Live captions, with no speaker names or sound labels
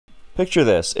Picture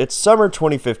this. It's summer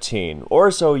 2015.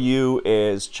 ORAS OU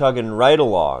is chugging right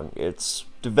along. It's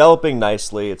developing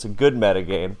nicely. It's a good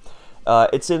metagame.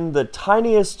 It's in the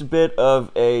tiniest bit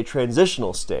of a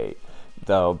transitional state,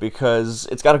 though, because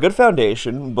it's got a good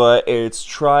foundation, but it's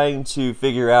trying to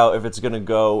figure out if it's going to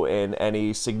go in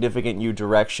any significant new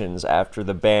directions after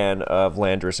the ban of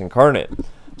Landorus Incarnate.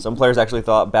 Some players actually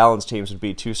thought balanced teams would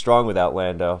be too strong without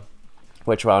Lando,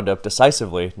 which wound up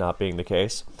decisively not being the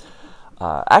case.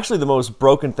 Actually, the most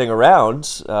broken thing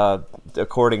around,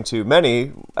 according to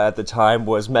many at the time,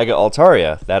 was Mega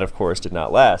Altaria. That, of course, did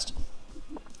not last.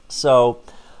 So,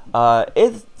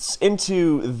 it's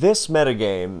into this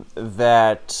metagame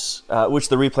that, which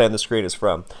the replay on the screen is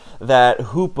from, that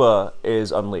Hoopa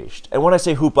is unleashed. And when I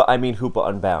say Hoopa, I mean Hoopa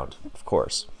Unbound, of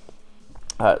course.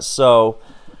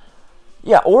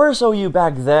 Yeah, ORAS OU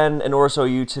back then and ORAS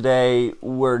OU today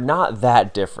were not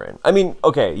that different. I mean,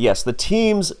 okay, yes, the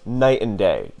teams night and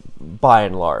day, by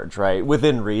and large, right?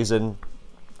 Within reason.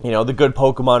 You know, the good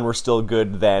Pokemon were still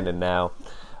good then and now,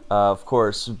 of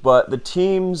course. But the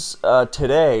teams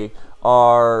today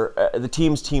are, the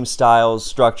team styles,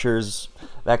 structures,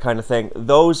 that kind of thing,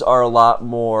 those are a lot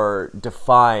more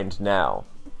defined now.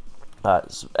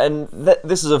 And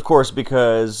this is, of course,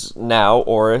 because now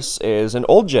ORAS is an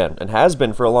old gen and has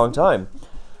been for a long time.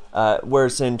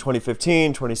 Whereas in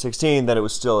 2015, 2016, then it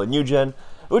was still a new gen,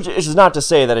 which is not to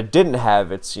say that it didn't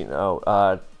have its, you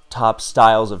know, top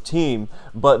styles of team,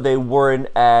 but they weren't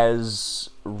as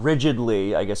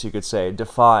rigidly, I guess you could say,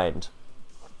 defined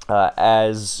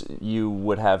as you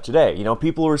would have today. You know,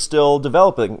 people were still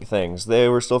developing things. They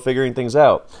were still figuring things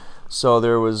out. So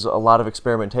there was a lot of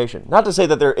experimentation. Not to say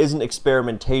that there isn't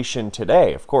experimentation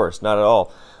today, of course, not at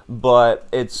all. But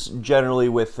it's generally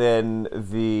within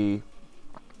the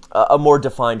a more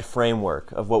defined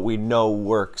framework of what we know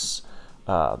works.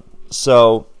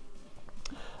 So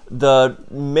the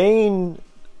main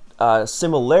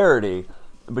similarity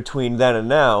between then and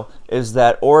now is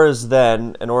that ORAS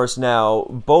then and ORAS now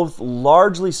both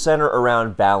largely center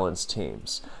around balanced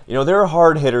teams. You know, there are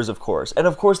hard hitters, of course, and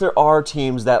of course there are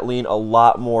teams that lean a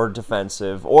lot more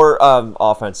defensive, or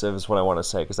offensive is what I want to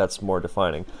say, because that's more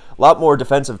defining. A lot more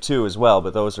defensive too as well,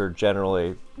 but those are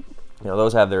generally, you know,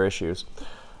 those have their issues.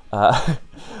 But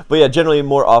yeah, generally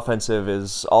more offensive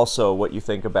is also what you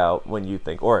think about when you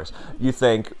think ORAS. You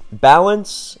think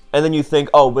balance, and then you think,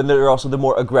 oh, but there are also the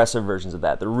more aggressive versions of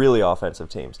that, the really offensive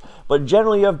teams. But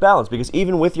generally you have balance, because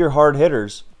even with your hard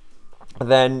hitters,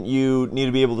 then you need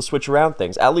to be able to switch around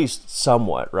things, at least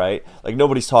somewhat, right? Like,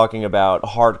 nobody's talking about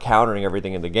hard countering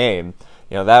everything in the game.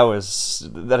 You know,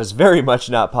 that is very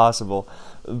much not possible.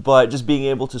 But just being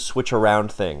able to switch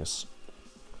around things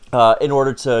in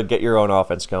order to get your own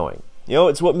offense going. You know,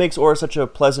 it's what makes ORAS such a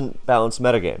pleasant, balanced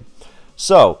metagame.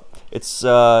 So, it's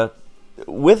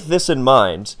with this in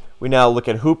mind, we now look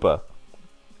at Hoopa.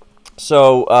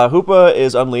 So, Hoopa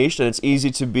is unleashed, and it's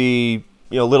easy to be,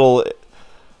 you know, a little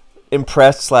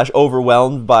impressed /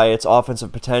 overwhelmed by its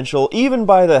offensive potential, even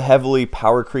by the heavily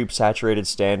power creep saturated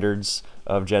standards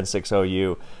of Gen 6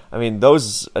 OU. I mean,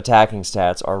 those attacking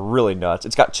stats are really nuts.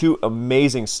 It's got 2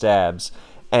 amazing stabs,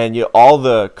 and you know, all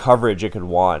the coverage it could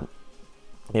want.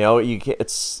 You know, you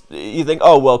think,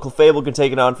 oh well, Clefable can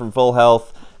take it on from full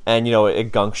health, and you know,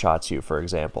 it gunk shots you, for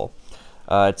example.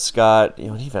 It's got, you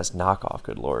know, it even has knockoff.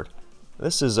 Good lord,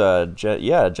 this is it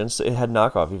had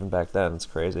knockoff even back then. It's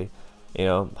crazy. You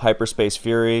know, Hyperspace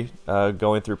Fury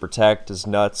going through Protect is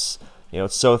nuts. You know,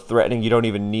 it's so threatening you don't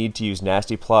even need to use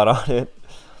Nasty Plot on it.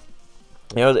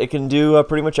 You know, it can do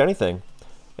pretty much anything.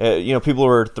 You know, people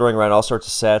were throwing around all sorts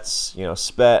of sets. You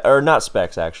know, not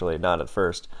specs actually, not at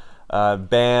first.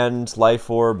 Band, Life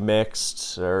Orb,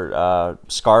 Mixed, or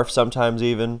Scarf sometimes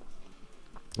even.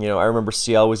 You know, I remember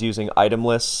CL was using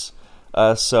Itemless,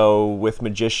 so with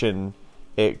Magician,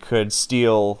 it could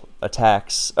steal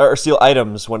attacks, or steal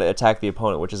items when it attacked the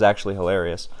opponent, which is actually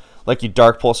hilarious. Like, you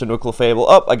Dark Pulse into a Clefable,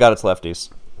 oh, I got its lefties.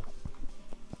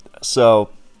 So,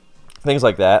 things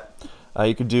like that.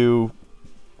 You could do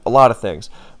a lot of things.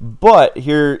 But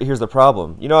here's the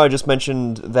problem. You know, I just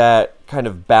mentioned that kind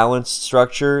of balanced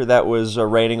structure that was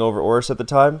reigning over ORAS at the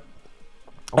time,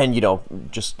 and, you know,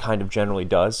 just kind of generally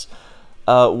does.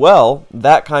 Well,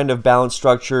 that kind of balanced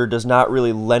structure does not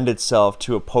really lend itself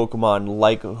to a Pokemon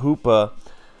like Hoopa,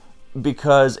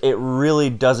 because it really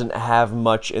doesn't have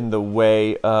much in the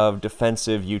way of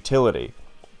defensive utility.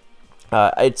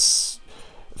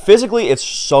 Physically, it's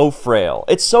so frail.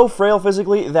 It's so frail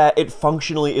physically that it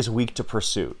functionally is weak to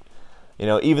Pursuit. You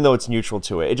know, even though it's neutral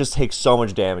to it, it just takes so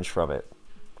much damage from it.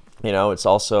 You know, it's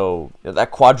also,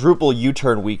 that quadruple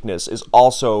U-turn weakness is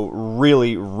also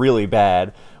really, really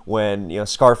bad when, you know,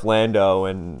 Scarf Lando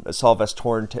and Salvest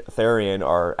Torn Therian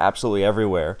are absolutely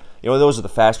everywhere. You know, those are the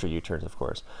faster U-turns, of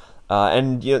course.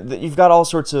 And you know, you've got all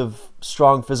sorts of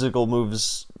strong physical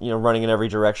moves, you know, running in every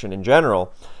direction in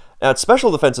general. Now, its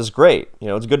special defense is great. You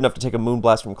know, it's good enough to take a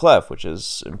Moonblast from Clef, which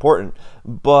is important.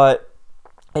 But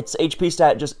its HP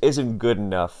stat just isn't good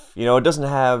enough. You know, it doesn't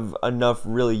have enough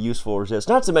really useful resist.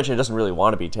 Not to mention, it doesn't really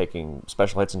want to be taking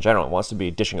special hits in general. It wants to be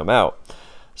dishing them out.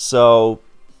 So,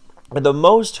 the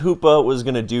most Hoopa was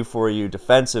going to do for you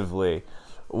defensively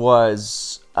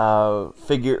was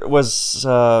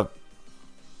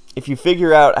if you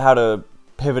figure out how to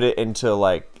pivot it into,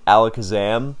 like,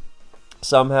 Alakazam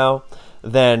somehow,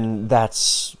 then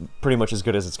that's pretty much as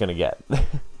good as it's going to get.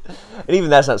 And even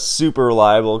that's not super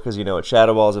reliable because, you know, it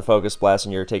Shadow Balls and Focus Blast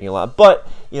and you're taking a lot. But,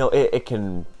 you know,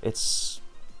 it's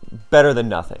better than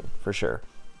nothing, for sure.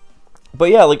 But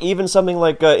yeah, like even something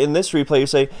like in this replay, you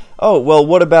say, oh, well,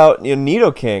 what about, you know,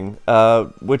 Nidoking,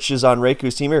 which is on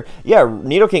Reiku's team here? Yeah,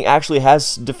 Nidoking actually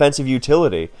has defensive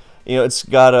utility. You know, it's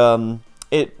got,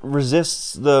 it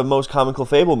resists the most common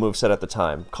Clefable moveset at the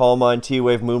time. Calm Mind,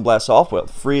 T-Wave, Moonblast, Soft Whale.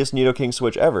 Freest Nidoking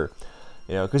switch ever.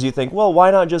 You know, because you think, well,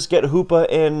 why not just get Hoopa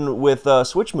in with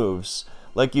switch moves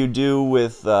like you do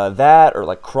with that, or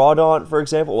like Crawdaunt, for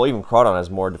example. Well, even Crawdaunt has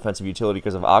more defensive utility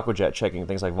because of Aqua Jet checking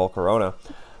things like Volcarona.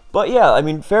 But yeah, I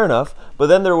mean, fair enough. But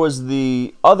then there was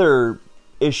the other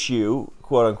issue,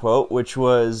 quote unquote, which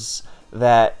was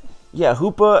that, yeah,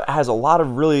 Hoopa has a lot of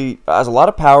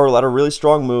power, a lot of really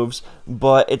strong moves,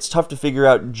 but it's tough to figure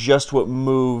out just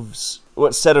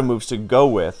what set of moves to go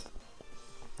with.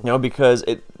 You know, because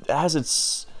it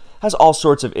has all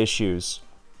sorts of issues.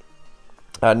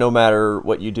 No matter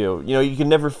what you do, you know, you can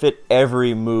never fit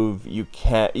every move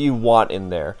you want in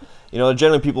there. You know,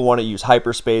 generally people want to use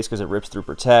Hyperspace because it rips through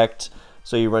Protect.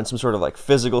 So you run some sort of like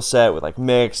physical set with like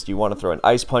Mixed. You want to throw an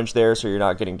Ice Punch there so you're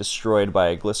not getting destroyed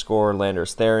by Gliscor,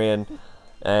 Landorus, Therian.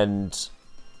 And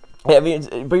yeah, I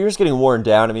mean, but you're just getting worn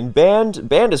down. I mean,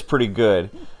 Band is pretty good,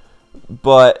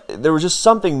 but there was just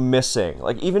something missing.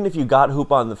 Like even if you got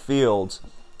Hoopa on the field,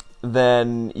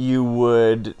 then you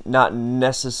would not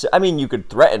necessarily... I mean, you could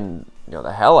threaten, you know,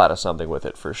 the hell out of something with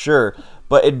it for sure,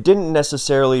 but it didn't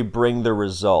necessarily bring the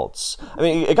results. I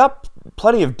mean, it got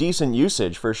plenty of decent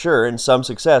usage for sure and some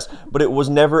success, but it was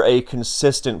never a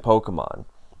consistent Pokemon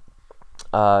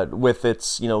with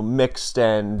its, you know, Mixed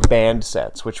and Band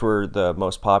sets, which were the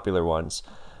most popular ones.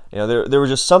 You know, there was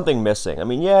just something missing. I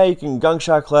mean, yeah, you can Gunk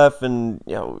Shot Clef and,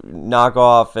 you know, knock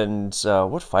off, and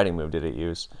what fighting move did it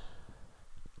use?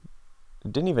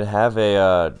 It didn't even have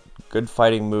a good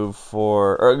fighting move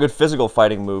or a good physical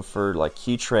fighting move for, like,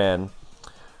 Heatran.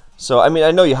 So, I mean,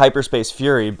 I know you Hyperspace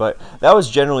Fury, but that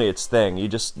was generally its thing. You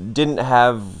just didn't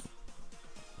have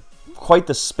quite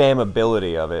the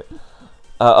spamability of it,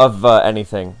 of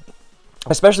anything.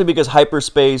 Especially because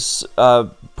Hyperspace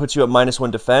puts you at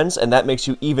 -1 defense, and that makes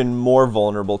you even more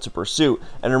vulnerable to Pursuit.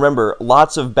 And remember,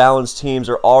 lots of balanced teams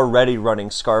are already running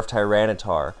Scarf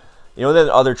Tyranitar. You know, then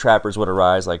other trappers would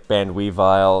arise, like Band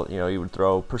Weavile. You know, you would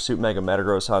throw Pursuit Mega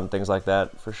Metagross on, things like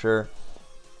that, for sure.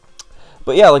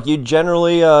 But yeah, like you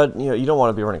generally, you know, you don't want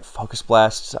to be running Focus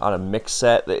Blast on a mix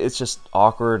set. It's just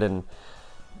awkward, and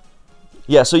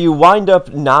yeah, so you wind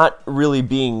up not really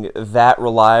being that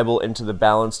reliable into the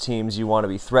balanced teams you want to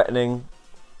be threatening.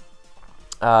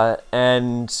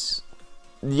 And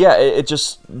yeah, it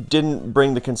just didn't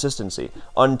bring the consistency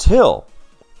until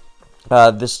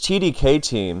this TDK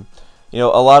team. You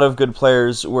know, a lot of good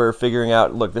players were figuring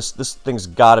out, look, this thing's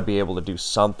got to be able to do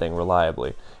something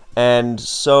reliably. And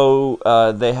so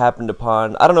they happened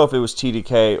upon, I don't know if it was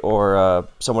TDK or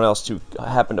someone else who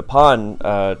happened upon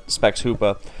Specs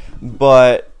Hoopa,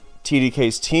 but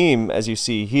TDK's team, as you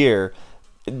see here,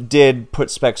 did put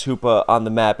Specs Hoopa on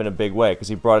the map in a big way, because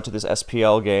he brought it to this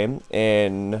SPL game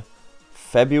in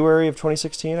February of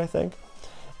 2016, I think.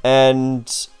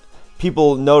 And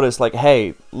people noticed, like,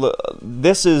 hey, look,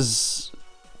 this is,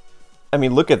 I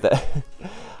mean, look at that.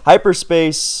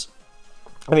 Hyperspace,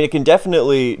 I mean, it can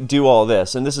definitely do all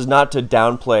this, and this is not to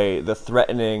downplay the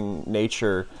threatening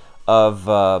nature of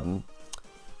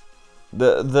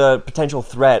the potential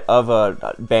threat of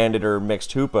a Bandit or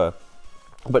Mixed Hoopa,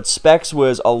 but Specs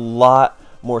was a lot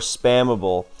more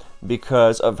spammable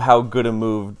because of how good a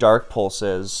move Dark Pulse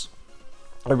is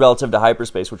relative to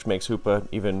Hyperspace, which makes Hoopa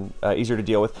even easier to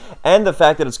deal with, and the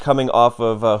fact that it's coming off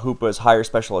of Hoopa's higher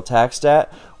special attack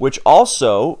stat, which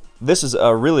also, this is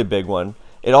a really big one,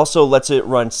 it also lets it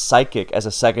run Psychic as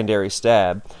a secondary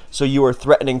stab, so you are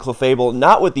threatening Clefable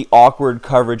not with the awkward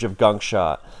coverage of Gunk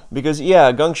Shot, because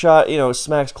yeah, Gunk Shot, you know,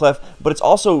 smacks Clef, but it's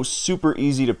also super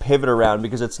easy to pivot around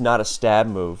because it's not a stab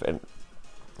move, and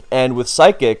And with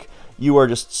Psychic, you are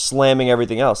just slamming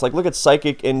everything else. Like, look at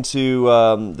Psychic into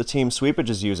the team Sweepage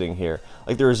is using here.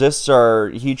 Like, the resists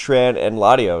are Heatran and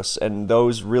Latios, and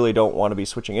those really don't want to be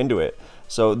switching into it.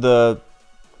 So the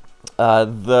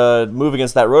move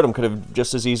against that Rotom could have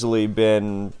just as easily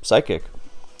been Psychic.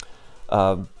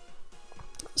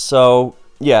 So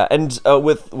yeah, and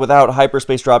without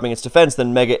Hyperspace dropping its defense,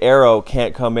 then Mega Arrow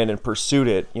can't come in and pursue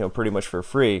it, you know, pretty much for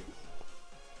free.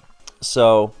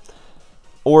 So,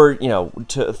 or, you know,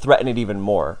 to threaten it even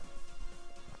more.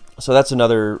 So that's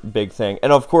another big thing.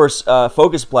 And of course,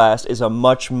 Focus Blast is a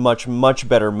much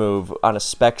better move on a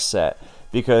spec set,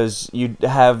 because you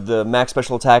have the max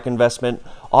special attack investment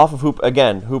off of Hoopa.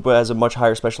 Again, Hoopa has a much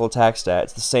higher special attack stat.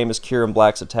 It's the same as Kyurem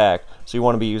Black's attack, so you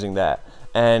want to be using that.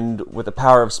 And with the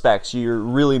power of specs, you're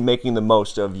really making the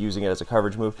most of using it as a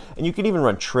coverage move. And you can even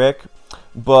run Trick.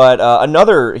 But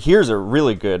here's a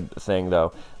really good thing,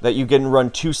 though, that you can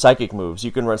run 2 Psychic moves.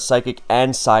 You can run Psychic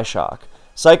and Psyshock.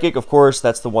 Psychic, of course,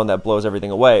 that's the one that blows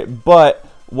everything away. But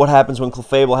what happens when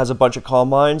Clefable has a bunch of Calm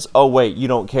Minds? Oh, wait, you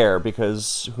don't care,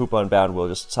 because Hoopa Unbound will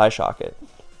just Psyshock it.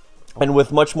 And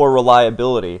with much more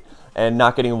reliability, and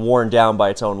not getting worn down by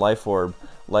its own Life Orb,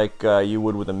 like you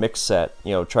would with a mix set,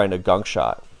 you know, trying to Gunk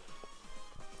Shot.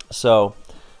 So,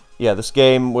 yeah, this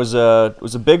game was a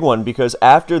big one, because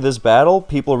after this battle,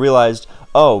 people realized,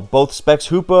 oh, both Specs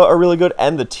Hoopa are really good,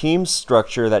 and the team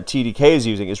structure that TDK is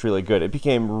using is really good. It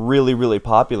became really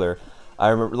popular. I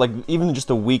remember, like, even just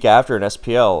a week after an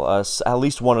SPL, at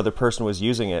least one other person was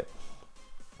using it.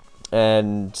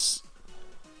 And,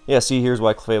 yeah, see, here's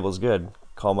why Clefable is good.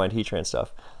 Calm Mind Heatran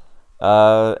stuff.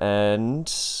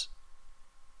 And...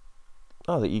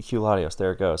 oh, the EQ Latios,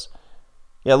 there it goes.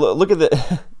 Yeah, look at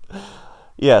the...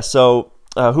 yeah, so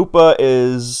Hoopa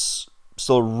is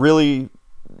still really...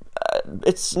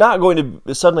 it's not going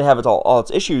to suddenly have all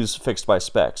its issues fixed by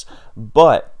specs,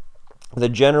 but the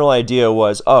general idea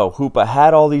was, oh, Hoopa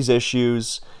had all these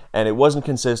issues, and it wasn't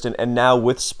consistent, and now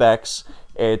with specs,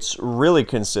 it's really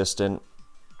consistent,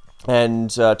 and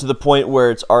to the point where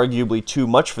it's arguably too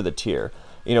much for the tier.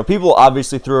 You know, people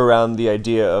obviously threw around the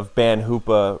idea of ban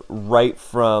Hoopa right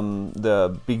from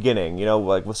the beginning, you know,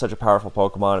 like with such a powerful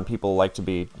Pokemon, and people like to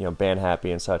be, you know, ban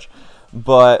happy and such.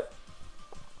 But,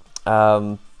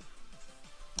 yeah,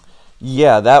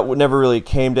 that never really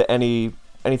came to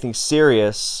anything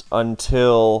serious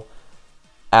until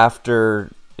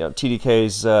after, you know,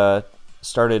 TDK's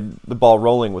started the ball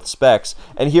rolling with specs.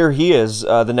 And here he is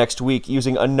the next week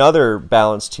using another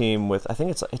balanced team with, I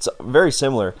think it's very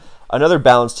similar, another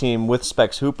balanced team with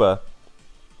Specs Hoopa.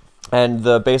 And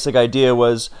the basic idea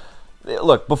was,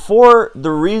 look, before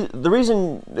the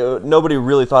reason nobody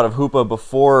really thought of Hoopa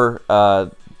before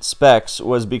Specs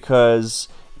was because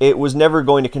it was never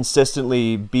going to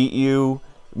consistently beat you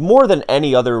more than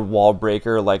any other wall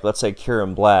breaker, like let's say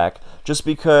Kyurem Black, just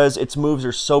because its moves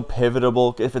are so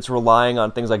pivotable. If it's relying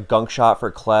on things like Gunk Shot for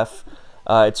Clef,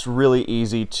 it's really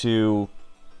easy to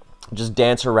just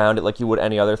dance around it like you would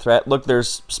any other threat. Look,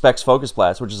 there's Specs Focus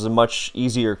Blast, which is a much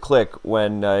easier click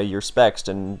when you're spexed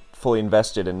and fully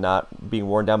invested and not being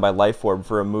worn down by Life Orb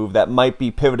for a move that might be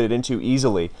pivoted into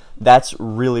easily. That's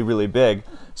really big,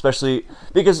 especially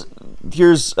because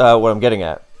here's what I'm getting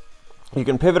at. You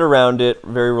can pivot around it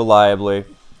very reliably,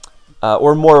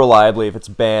 or more reliably if it's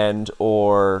banned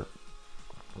or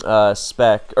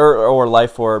spec or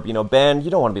Life Orb. You know, banned,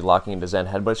 you don't want to be locking into Zen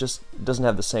Head, but it just doesn't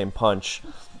have the same punch.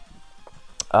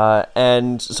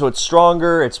 And so it's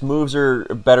stronger, its moves are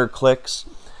better clicks,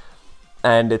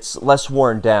 and it's less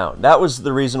worn down. That was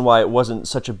the reason why it wasn't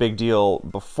such a big deal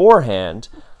beforehand,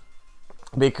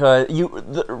 because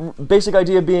the basic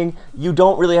idea being you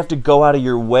don't really have to go out of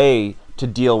your way to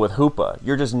deal with Hoopa.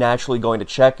 You're just naturally going to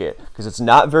check it, because it's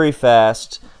not very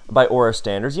fast by ORAS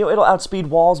standards. You know, it'll outspeed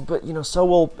walls, but, you know, so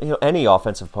will, you know, any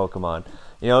offensive Pokemon.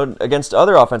 You know, against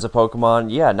other offensive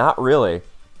Pokemon, yeah, not really.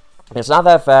 It's not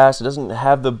that fast. It doesn't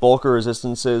have the bulker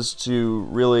resistances to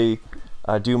really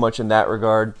do much in that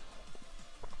regard.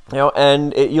 You know,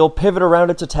 and you'll pivot around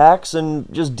its attacks and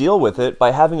just deal with it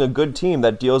by having a good team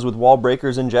that deals with wall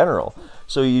breakers in general.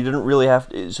 So you didn't really have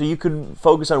to, so you could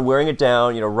focus on wearing it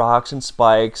down, you know, rocks and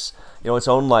spikes, you know, its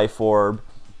own Life Orb.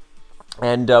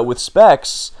 And with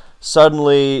specs,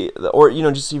 suddenly, or, you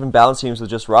know, just even balance teams with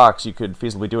just rocks, you could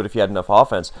feasibly do it if you had enough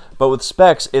offense. But with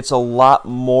specs, it's a lot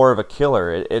more of a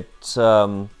killer. It's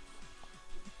going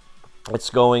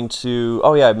to,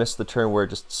 oh yeah, I missed the turn where it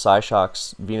just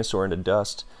Psyshocks Venusaur into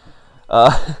dust.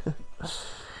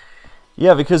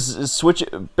 Yeah, because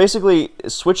basically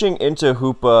switching into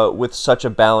Hoopa with such a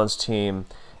balanced team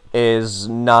is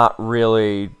not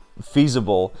really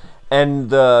feasible. And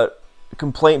the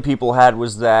complaint people had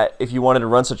was that if you wanted to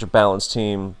run such a balanced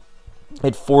team,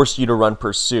 it forced you to run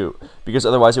Pursuit, because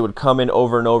otherwise it would come in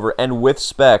over and over, and with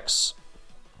Specs,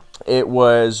 it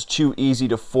was too easy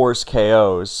to force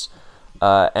KOs,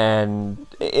 and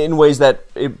in ways that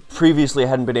it previously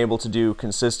hadn't been able to do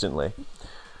consistently.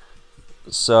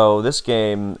 So this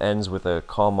game ends with a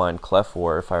Calm Mind Clef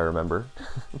War, if I remember.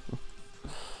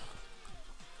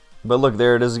 But look,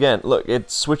 there it is again. Look,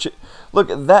 it switches. Look,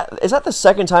 is that the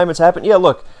second time it's happened? Yeah,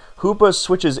 look, Hoopa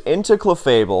switches into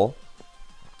Clefable,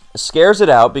 scares it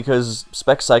out because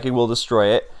Spec Psychic will destroy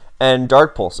it, and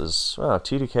Dark Pulses. Wow,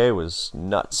 TDK was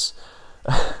nuts.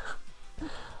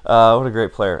 What a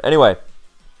great player. Anyway,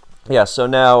 yeah, so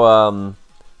now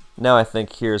I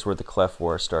think here's where the Clef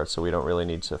War starts, so we don't really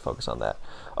need to focus on that.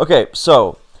 Okay,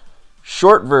 so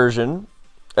short version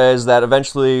is that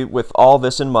eventually, with all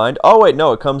this in mind... Oh, wait,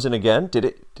 no, it comes in again. Did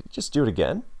it just do it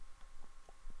again?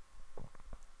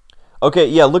 Okay,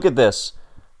 yeah, look at this.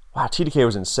 Wow, TDK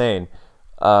was insane.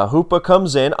 Hoopa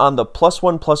comes in on the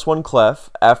 +1/+1 Clef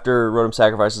after Rotom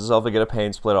sacrifices himself to get a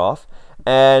Pain Split off,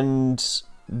 and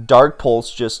Dark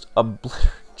Pulse just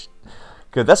obliterates.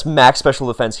 Good, that's max special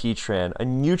defense Heatran, a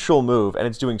neutral move, and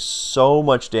it's doing so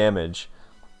much damage.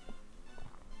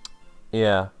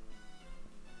 Yeah.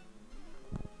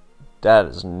 That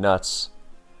is nuts.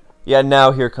 Yeah,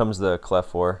 now here comes the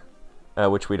Clef War,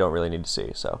 which we don't really need to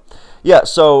see. So, yeah,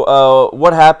 so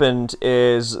what happened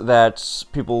is that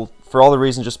people, for all the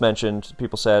reasons just mentioned,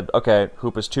 people said, okay,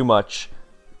 Hoopa's too much,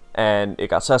 and it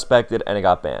got suspected, and it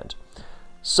got banned.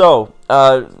 So,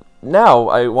 now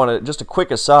I want to, just a quick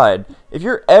aside, if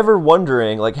you're ever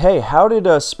wondering, like, hey, how did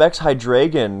Specs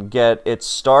Hydreigon get its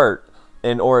start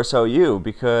in ORAS OU?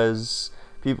 Because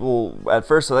people at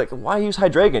first are like, why use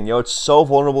Hydreigon? You know, it's so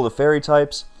vulnerable to fairy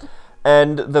types.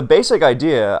 And the basic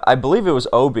idea, I believe it was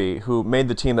Obi who made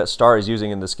the team that Star is using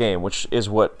in this game, which is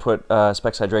what put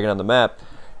Specs Hydreigon on the map,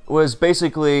 was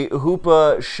basically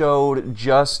Hoopa showed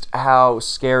just how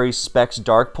scary Specs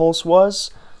Dark Pulse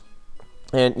was.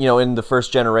 And, you know, in the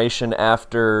first generation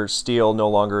after Steel no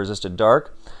longer resisted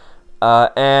Dark.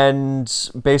 And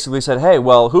basically said, hey,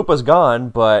 well, Hoopa's gone,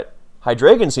 but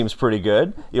Hydreigon seems pretty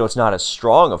good. You know, it's not as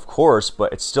strong, of course,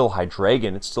 but it's still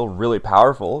Hydreigon. It's still really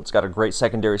powerful. It's got a great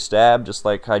secondary stab, just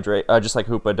like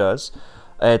Hoopa does.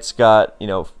 It's got, you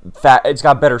know, it's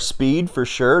got better speed for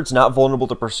sure. It's not vulnerable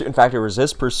to Pursuit. In fact, it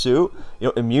resists Pursuit. You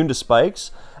know, immune to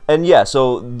spikes. And yeah,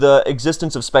 so the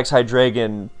existence of Specs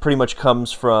Hydreigon pretty much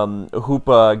comes from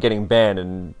Hoopa getting banned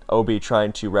and Obi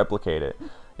trying to replicate it.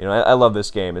 You know, I love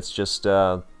this game. It's just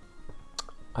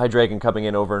Hydreigon coming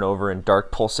in over and over and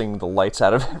Dark Pulsing the lights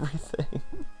out of everything.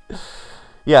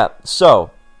 Yeah,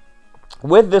 so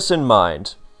with this in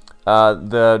mind,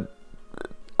 I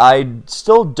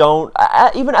still don't...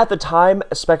 even at the time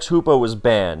Specs Hoopa was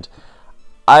banned,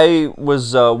 I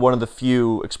was one of the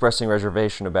few expressing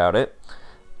reservation about it.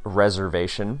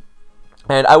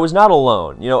 And I was not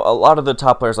alone. You know, a lot of the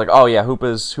top players like, oh yeah,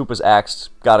 Hoopa's axed,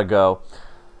 gotta go.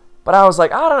 But I was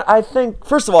like, I think,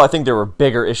 first of all, I think there were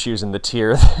bigger issues in the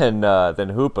tier than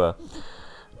Hoopa.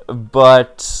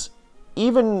 But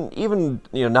even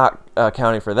you know, not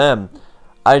accounting for them,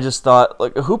 I just thought,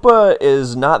 like, Hoopa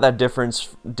is not that different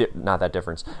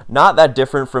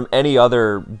from any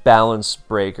other balance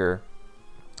breaker.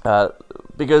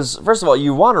 Because, first of all,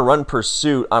 you want to run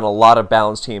Pursuit on a lot of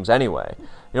balanced teams anyway.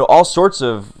 You know, all sorts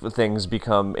of things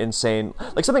become insane.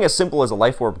 Like, something as simple as a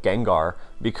Life Orb Gengar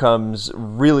becomes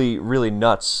really, really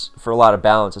nuts for a lot of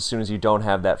balance as soon as you don't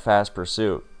have that fast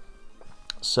Pursuit.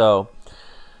 So,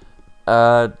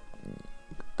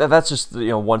 that's just, you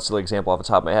know, one silly example off the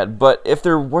top of my head. But if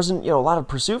there wasn't, you know, a lot of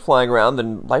Pursuit flying around,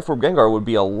 then Life Orb Gengar would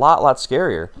be a lot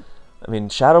scarier. I mean,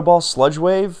 Shadow Ball, Sludge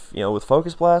Wave, you know, with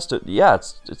Focus Blast, yeah,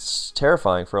 it's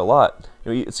terrifying for a lot.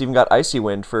 You know, it's even got Icy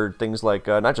Wind for things like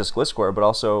not just Gliscor, but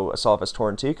also Assault's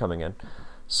Torrent T coming in.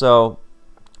 So,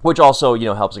 which also, you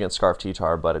know, helps against Scarf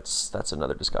T-Tar, but that's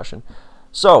another discussion.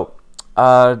 So,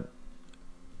 the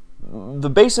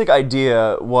basic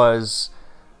idea was,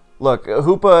 look,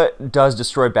 Hoopa does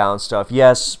destroy balance stuff.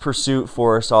 Yes, Pursuit,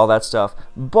 Force, all that stuff,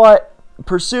 but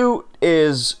Pursuit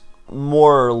is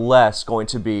more or less going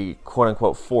to be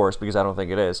quote-unquote forced, because I don't think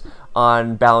it is,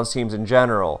 on balanced teams in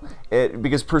general.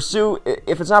 Because Pursuit,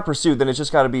 if it's not Pursuit, then it's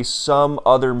just got to be some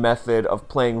other method of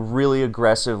playing really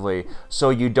aggressively so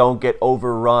you don't get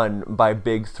overrun by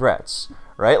big threats,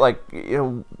 right? Like,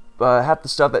 you know, half the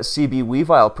stuff that CB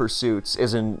Weavile pursuits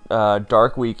isn't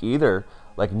Dark Week either.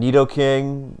 Like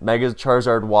Nidoking, Mega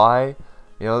Charizard Y.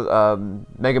 You know,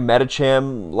 Mega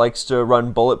Medicham likes to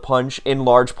run Bullet Punch in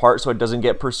large part so it doesn't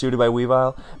get pursued by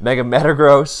Weavile. Mega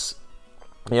Metagross,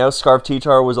 You know, Scarf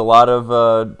T-Tar was a lot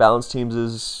of balanced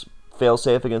teams'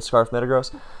 fail-safe against Scarf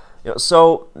Metagross. You know,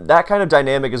 so that kind of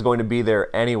dynamic is going to be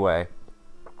there anyway.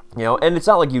 You know, and it's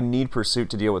not like you need Pursuit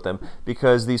to deal with them,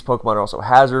 because these Pokemon are also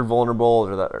hazard vulnerable,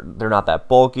 they're not that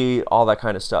bulky, all that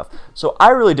kind of stuff. So I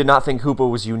really did not think Hoopa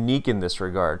was unique in this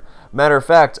regard. Matter of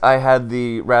fact, I had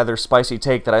the rather spicy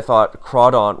take that I thought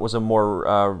Crawdaunt was a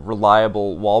more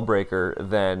reliable wall breaker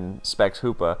than Specs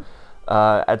Hoopa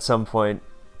at some point.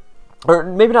 Or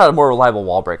maybe not a more reliable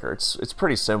wall breaker. It's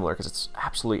pretty similar because it's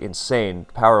absolutely insane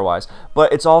power-wise.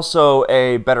 But it's also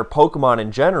a better Pokemon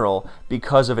in general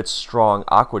because of its strong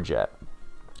Aqua Jet.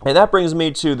 And that brings me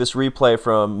to this replay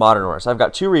from Modern ORAS. I've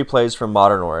got 2 replays from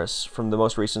Modern ORAS from the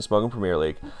most recent Smogon Premier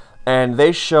League. And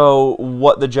they show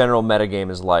what the general metagame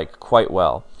is like quite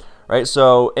well. Right?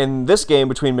 So in this game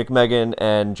between McMegan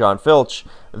and John Filch,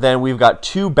 then we've got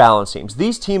 2 balance teams.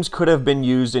 These teams could have been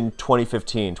used in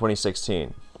 2015,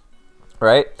 2016.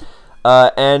 Right,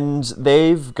 and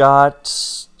they've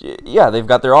got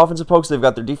their offensive pokes, they've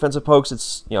got their defensive pokes.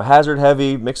 It's, you know, hazard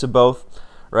heavy, mix of both,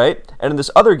 right? And in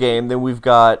this other game, then we've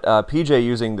got PJ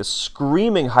using the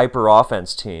screaming hyper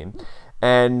offense team,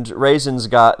 and Raisin's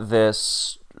got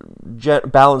this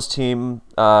balanced team,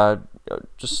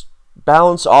 just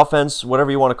balanced offense,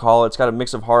 whatever you want to call it. It's got a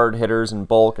mix of hard hitters and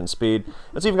bulk and speed.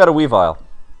 It's even got a Weavile.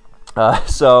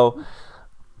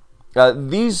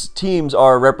 These teams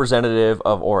are representative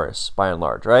of ORAS, by and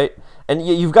large, right? And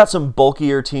you've got some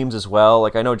bulkier teams as well.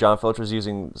 Like, I know John Filch was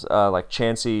using, like,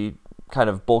 Chansey kind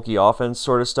of bulky offense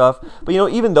sort of stuff. But, you know,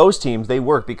 even those teams, they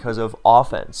work because of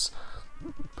offense.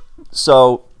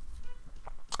 So,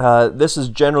 this is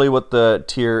generally what the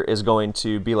tier is going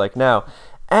to be like now.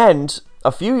 And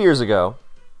a few years ago,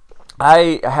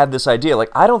 I had this idea.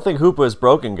 Like, I don't think Hoopa is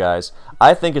broken, guys.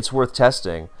 I think it's worth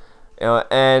testing.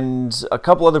 And a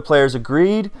couple other players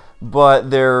agreed, but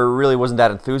there really wasn't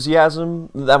that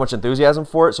much enthusiasm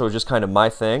for it, so it was just kind of my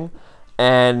thing.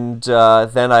 And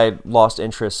then I lost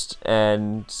interest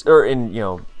in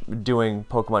doing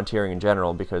Pokemon tiering in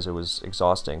general, because it was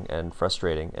exhausting and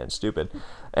frustrating and stupid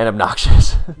and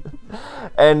obnoxious.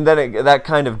 And then that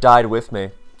kind of died with me.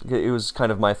 It was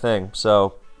kind of my thing.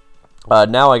 So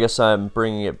now I guess I'm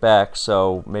bringing it back,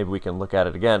 so maybe we can look at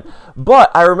it again.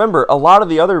 But I remember a lot of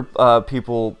the other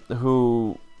people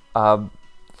who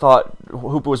thought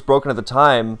Hoopa was broken at the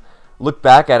time looked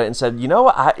back at it and said, you know,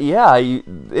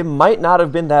 it might not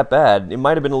have been that bad. It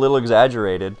might have been a little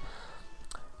exaggerated.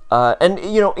 And,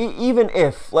 you know, even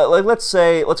if, let's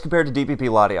compare it to DPP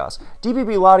Latias.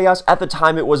 DPP Latias, at the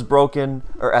time it was broken,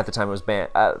 or at the time it was banned.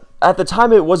 At the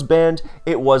time it was banned,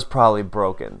 it was probably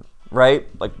broken. Right?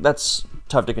 Like, that's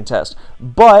tough to contest.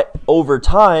 But over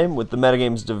time, with the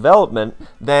metagame's development,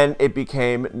 then it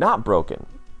became not broken.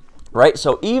 Right?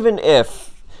 So even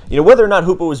if, you know, whether or not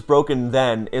Hoopa was broken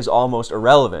then is almost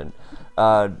irrelevant.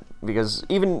 Because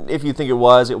even if you think it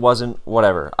wasn't,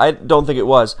 whatever. I don't think it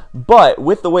was. But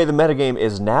with the way the metagame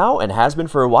is now, and has been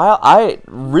for a while, I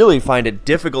really find it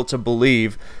difficult to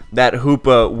believe that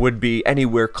Hoopa would be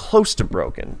anywhere close to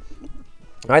broken.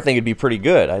 I think it'd be pretty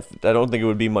good. I don't think it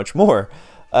would be much more.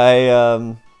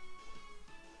 I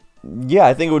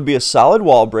think it would be a solid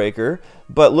wall breaker.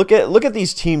 But look at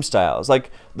these team styles.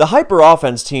 Like, the hyper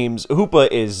offense teams, Hoopa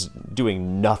is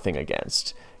doing nothing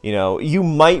against. You know, you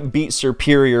might beat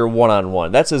Superior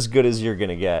one-on-one. That's as good as you're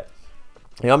gonna get.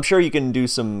 You know, I'm sure you can do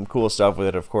some cool stuff with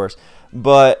it, of course.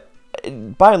 But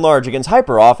by and large, against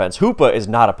hyper offense, Hoopa is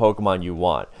not a Pokemon you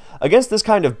want. Against this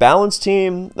kind of balanced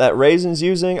team that Raisin's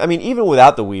using, I mean, even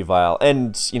without the Weavile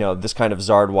and, you know, this kind of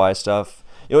Zard-Y stuff,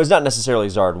 you know, it's not necessarily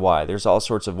Zard-Y. There's all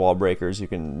sorts of wall breakers you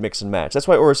can mix and match. That's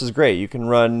why ORAS is great. You can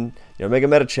run, you know, Mega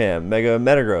Metacham, Mega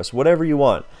Metagross, whatever you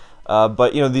want.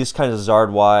 But, you know, these kinds of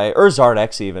Zard-Y, or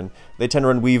Zard-X even, they tend to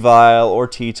run Weavile or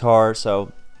T-Tar,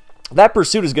 so that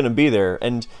pursuit is going to be there.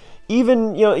 And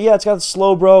even, you know, yeah, it's got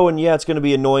Slowbro, and yeah, it's going to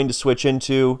be annoying to switch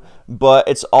into, but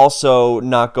it's also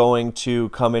not going to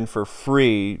come in for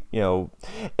free. You know,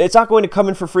 it's not going to come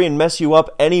in for free and mess you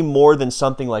up any more than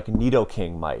something like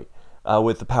Nidoking might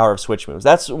with the power of switch moves.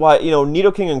 That's why, you know,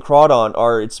 Nidoking and Crawdaunt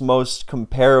are its most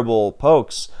comparable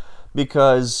pokes,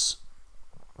 because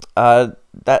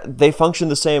that they function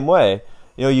the same way.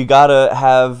 You know, you gotta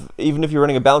have, even if you're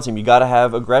running a balance team, you gotta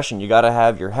have aggression. You gotta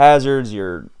have your hazards,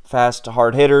 your fast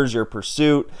hard hitters, your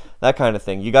pursuit, that kind of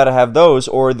thing. You gotta have those,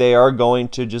 or they are going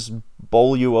to just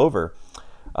bowl you over.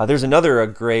 There's another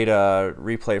great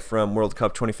replay from World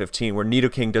Cup 2015 where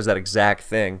Nidoking does that exact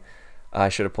thing. I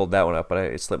should have pulled that one up, but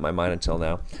it slipped my mind until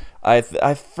now. I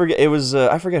forget it was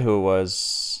I forget who it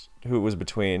was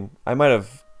between. I might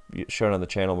have shown on the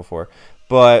channel before,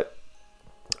 but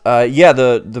Yeah,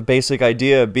 the basic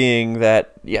idea being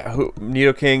that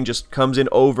Nidoking just comes in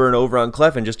over and over on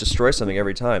Clef and just destroys something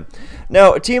every time.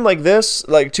 Now, a team like this,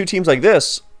 like two teams like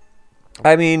this,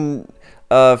 I mean,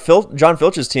 John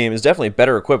Filch's team is definitely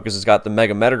better equipped because it's got the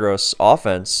Mega Metagross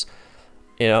offense,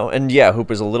 you know, and yeah,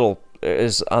 Hoopa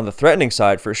is on the threatening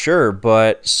side for sure,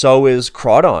 but so is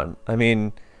Crawdon. I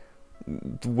mean,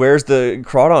 where's the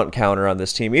Crawdon counter on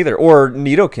this team either? Or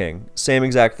Nidoking, same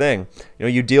exact thing. You know,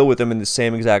 you deal with them in the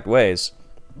same exact ways.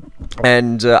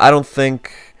 And I don't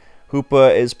think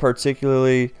Hoopa is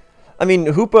particularly... I mean,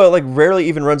 Hoopa like rarely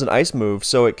even runs an ice move,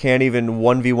 so it can't even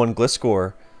 1v1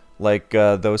 Gliscor like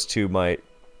those two might.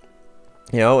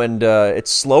 You know, and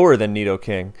it's slower than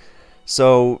Nidoking.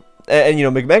 So, and you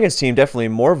know, McMegan's team definitely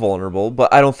more vulnerable,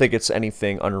 but I don't think it's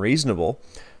anything unreasonable.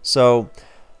 So...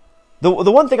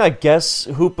 The one thing I guess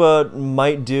Hoopa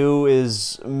might do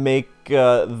is make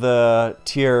the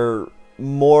tier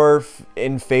more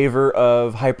in favor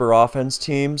of hyper offense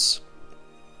teams,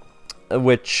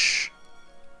 which,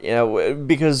 you know,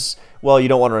 because, well, you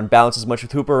don't want to run balance as much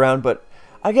with Hoopa around, but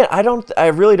again, I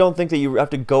really don't think that you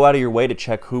have to go out of your way to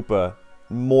check Hoopa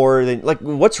more than, like,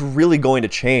 what's really going to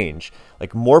change?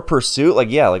 Like, more pursuit?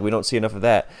 Like, yeah, like, we don't see enough of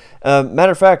that.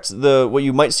 Matter of fact, what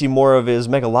you might see more of is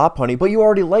Mega Lopunny, but you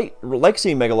already like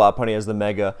seeing Mega Lopunny as the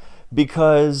Mega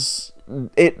because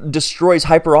it destroys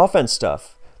hyper offense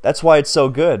stuff. That's why it's so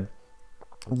good.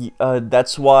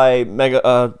 That's why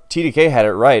TDK had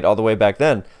it right all the way back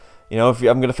then. You know, if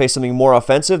I'm going to face something more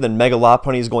offensive, then Mega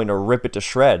Lopunny is going to rip it to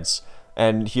shreds.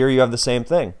 And here you have the same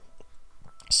thing.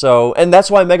 So, and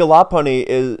that's why Mega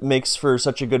Lopunny makes for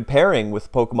such a good pairing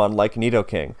with Pokemon like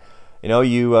Nidoking. You know,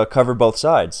 you cover both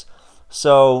sides.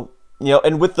 So, you know,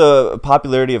 and with the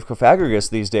popularity of Cofagrigus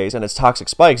these days and its toxic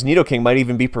spikes, Nidoking might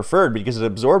even be preferred because it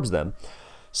absorbs them.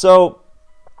 So,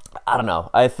 I don't know.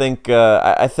 I think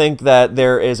that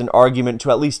there is an argument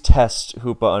to at least test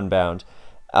Hoopa Unbound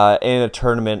in a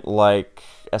tournament like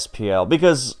SPL,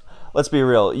 because let's be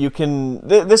real, you can.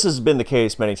 This has been the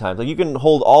case many times. Like, you can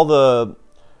hold all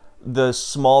the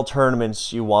small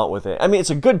tournaments you want with it. I mean, it's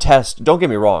a good test. Don't get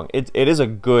me wrong. It is a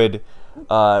good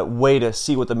way to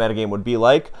see what the metagame would be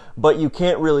like, but you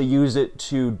can't really use it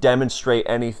to demonstrate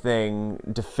anything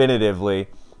definitively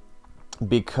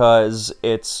because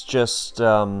it's just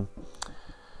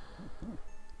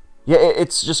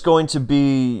it's just going to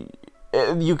be.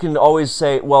 You can always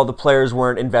say, well, the players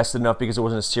weren't invested enough because it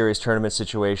wasn't a serious tournament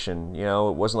situation. You know,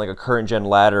 it wasn't like a current gen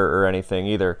ladder or anything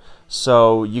either.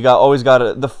 So you always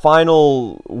got the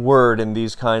final word in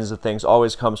these kinds of things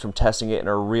always comes from testing it in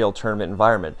a real tournament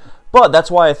environment. But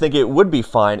that's why I think it would be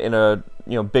fine in a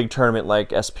big tournament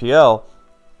like SPL,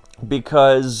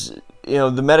 because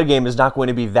the metagame is not going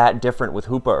to be that different with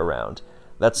Hoopa around.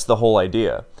 That's the whole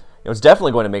idea. It's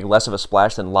definitely going to make less of a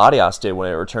splash than Latias did when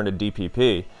it returned to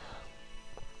DPP.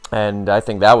 And I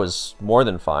think that was more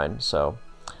than fine. So,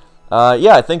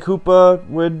 yeah, I think Hoopa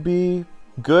would be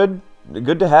good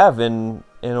to have in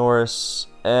ORAS,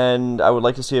 and I would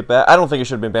like to see it back. I don't think it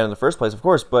should have been banned in the first place, of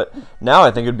course, but now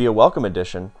I think it would be a welcome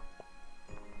addition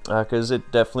because it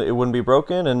wouldn't be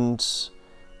broken, and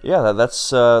yeah,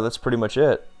 that's pretty much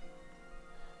it.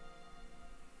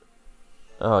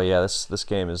 Oh yeah, this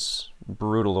game is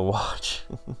brutal to watch.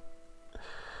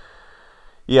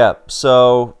 Yeah,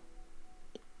 so.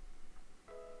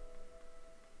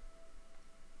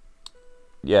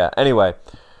 Yeah, anyway,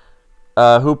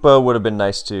 Hoopa would have been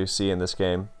nice to see in this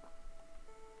game.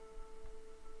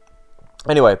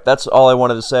 Anyway, that's all I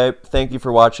wanted to say. Thank you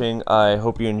for watching. I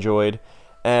hope you enjoyed,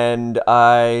 and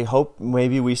I hope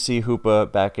maybe we see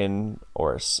Hoopa back in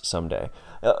ORAS someday.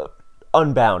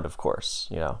 Unbound, of course.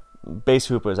 Base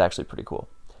Hoopa is actually pretty cool.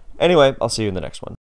 Anyway, I'll see you in the next one.